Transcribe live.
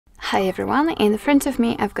Hi everyone, in front of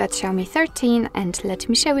me I've got Xiaomi 13 and let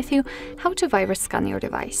me share with you how to virus scan your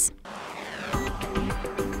device.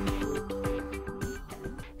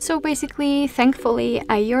 So basically, thankfully,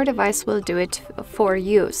 your device will do it for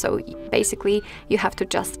you. So basically, you have to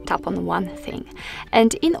just tap on one thing.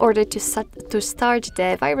 And in order to start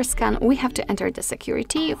the virus scan, we have to enter the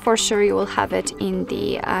security. For sure, you will have it in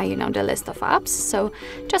the the list of apps. So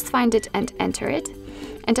just find it and enter it.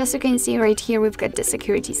 And as you can see right here, we've got the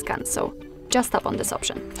security scan. So just tap on this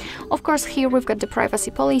option. Of course, here we've got the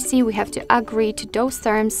privacy policy. We have to agree to those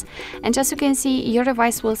terms. And as you can see, your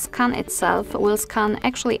device will scan itself, will scan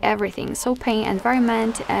actually everything. So paying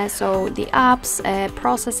environment, so the apps,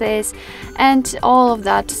 processes, and all of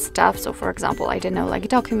that stuff. So for example, I don't know, like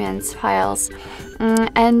documents, files.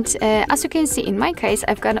 As you can see, in my case,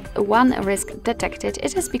 I've got one risk detected.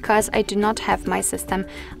 It is because I do not have my system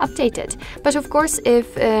updated. But of course,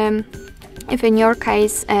 if in your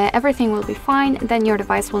case everything will be fine, then your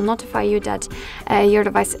device will notify you that your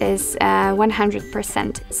device is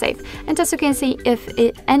 100% safe. And as you can see, if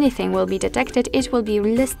anything will be detected, it will be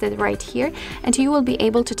listed right here, and you will be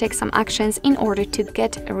able to take some actions in order to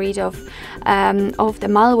get rid of the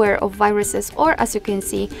malware, of viruses, or as you can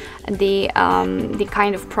see, the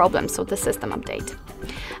kind of problem, so the system update.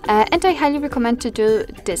 And I highly recommend to do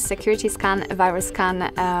this security scan, virus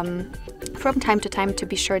scan, from time to time to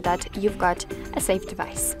be sure that you've got a safe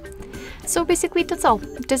device. So basically that's all.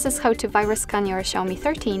 This is how to virus scan your Xiaomi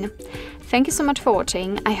 13. Thank you so much for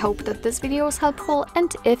watching. I hope that this video was helpful,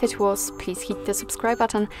 and if it was, please hit the subscribe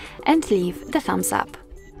button and leave the thumbs up.